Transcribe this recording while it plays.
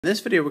In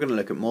this video we're going to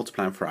look at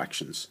multiplying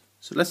fractions.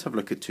 So let's have a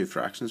look at two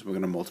fractions. We're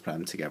going to multiply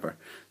them together.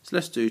 So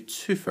let's do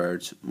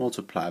 2/3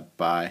 multiplied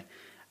by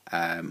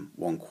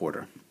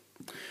 1/4.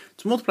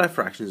 To multiply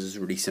fractions is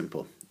really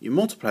simple. You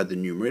multiply the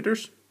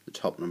numerators, the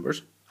top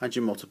numbers, and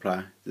you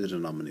multiply the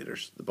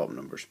denominators, the bottom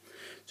numbers.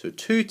 So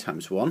 2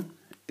 times 1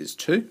 is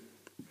 2,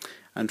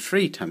 and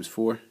 3 times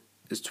 4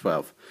 is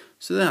 12.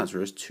 So the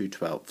answer is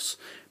 2/12.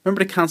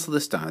 Remember to cancel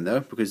this down though,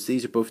 because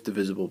these are both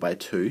divisible by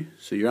 2,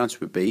 so your answer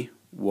would be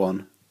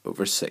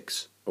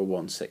 1/6, or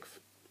 1/6.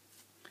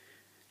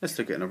 Let's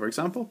look at another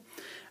example.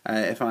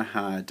 If I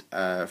had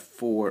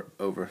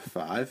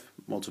 4/5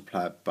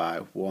 multiplied by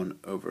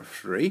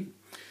 1/3,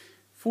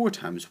 4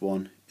 times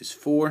 1 is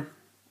 4,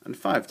 and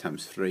 5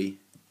 times 3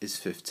 is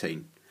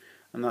 15.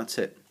 And that's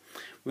it.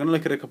 We're going to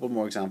look at a couple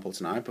more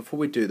examples now. Before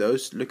we do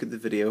those, look at the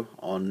video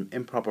on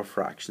improper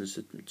fractions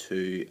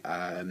to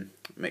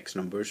mixed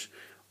numbers,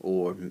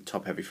 or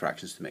top-heavy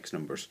fractions to mixed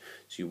numbers.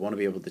 So you want to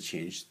be able to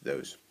change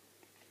those.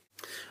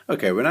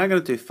 Okay, we're now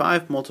going to do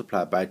 5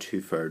 multiplied by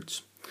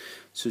 2/3.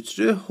 So to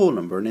do a whole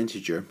number, an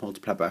integer,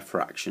 multiplied by a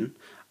fraction,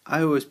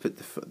 I always put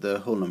the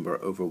whole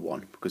number over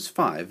 1, because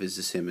 5 is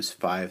the same as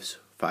 5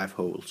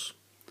 wholes.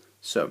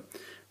 So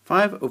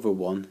 5 over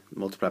 1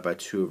 multiplied by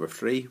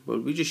 2/3, well,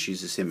 we just use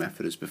the same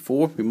method as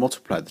before. We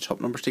multiply the top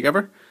numbers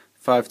together.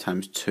 5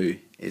 times 2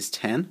 is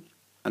 10,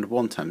 and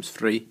 1 times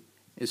 3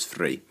 is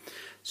 3.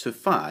 So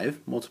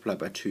 5 multiplied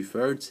by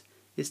 2/3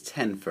 is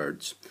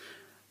 10/3.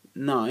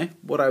 Now,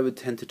 what I would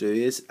tend to do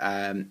is,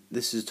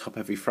 this is a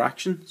top-heavy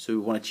fraction, so we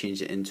want to change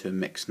it into a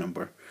mixed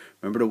number.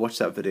 Remember to watch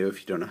that video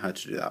if you don't know how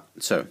to do that.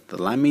 So, the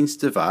line means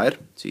divide,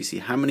 so you see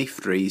how many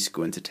 3's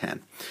go into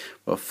 10.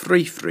 Well,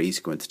 3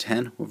 3's go into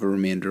 10 with a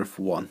remainder of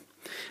 1.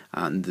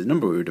 And the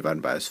number we were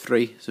dividing by is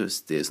 3, so it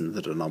stays in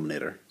the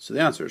denominator. So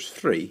the answer is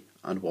 3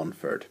 and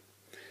 1/3.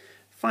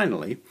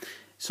 Finally,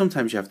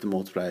 sometimes you have to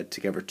multiply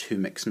together two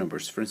mixed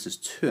numbers. For instance,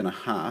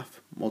 2.5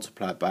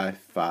 multiplied by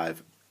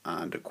 5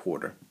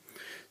 1/4.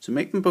 So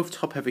make them both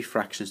top-heavy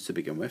fractions to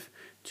begin with.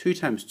 2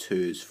 times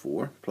 2 is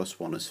 4, plus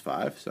 1 is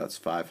 5, so that's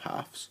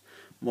 5/2,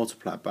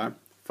 multiplied by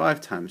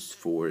 5 times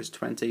 4 is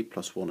 20,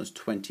 plus 1 is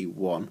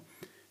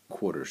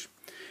 21/4.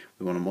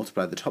 We want to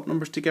multiply the top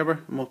numbers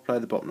together and multiply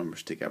the bottom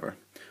numbers together.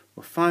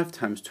 Well, 5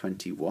 times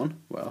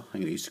 21, well, I'm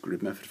going to use the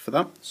group method for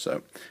that.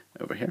 So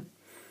over here,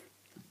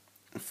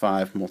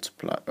 5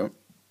 multiplied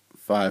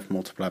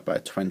by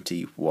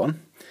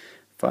 21.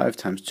 5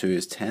 times 2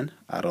 is 10,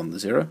 add on the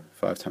 0,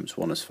 5 times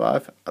 1 is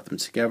 5, add them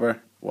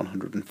together,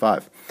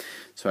 105.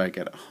 So I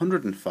get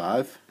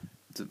 105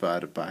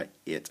 divided by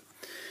 8.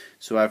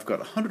 So I've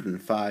got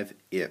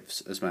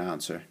 105/8 as my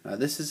answer. Now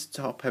this is a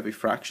top-heavy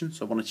fraction,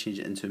 so I want to change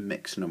it into a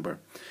mixed number.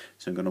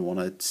 So I'm going to want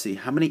to see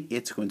how many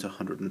 8's go into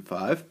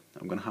 105.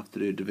 I'm going to have to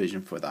do a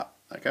division for that.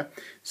 Okay,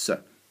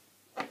 so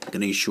I'm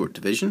going to use short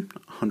division.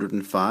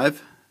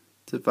 105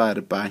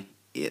 divided by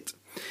 8.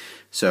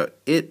 So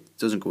 8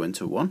 doesn't go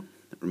into 1.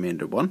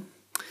 Remainder 1.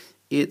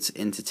 8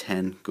 into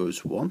 10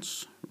 goes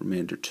once,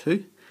 remainder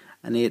 2,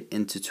 and 8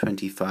 into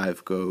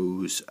 25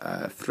 goes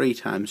 3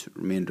 times,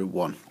 remainder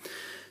 1.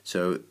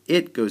 So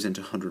 8 goes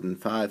into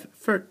 105,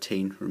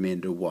 13,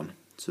 remainder 1.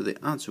 So the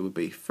answer would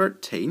be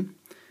 13,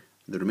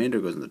 the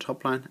remainder goes in the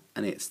top line,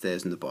 and 8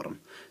 stays in the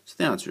bottom. So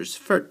the answer is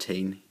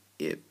 13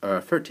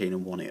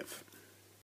 and 1/8.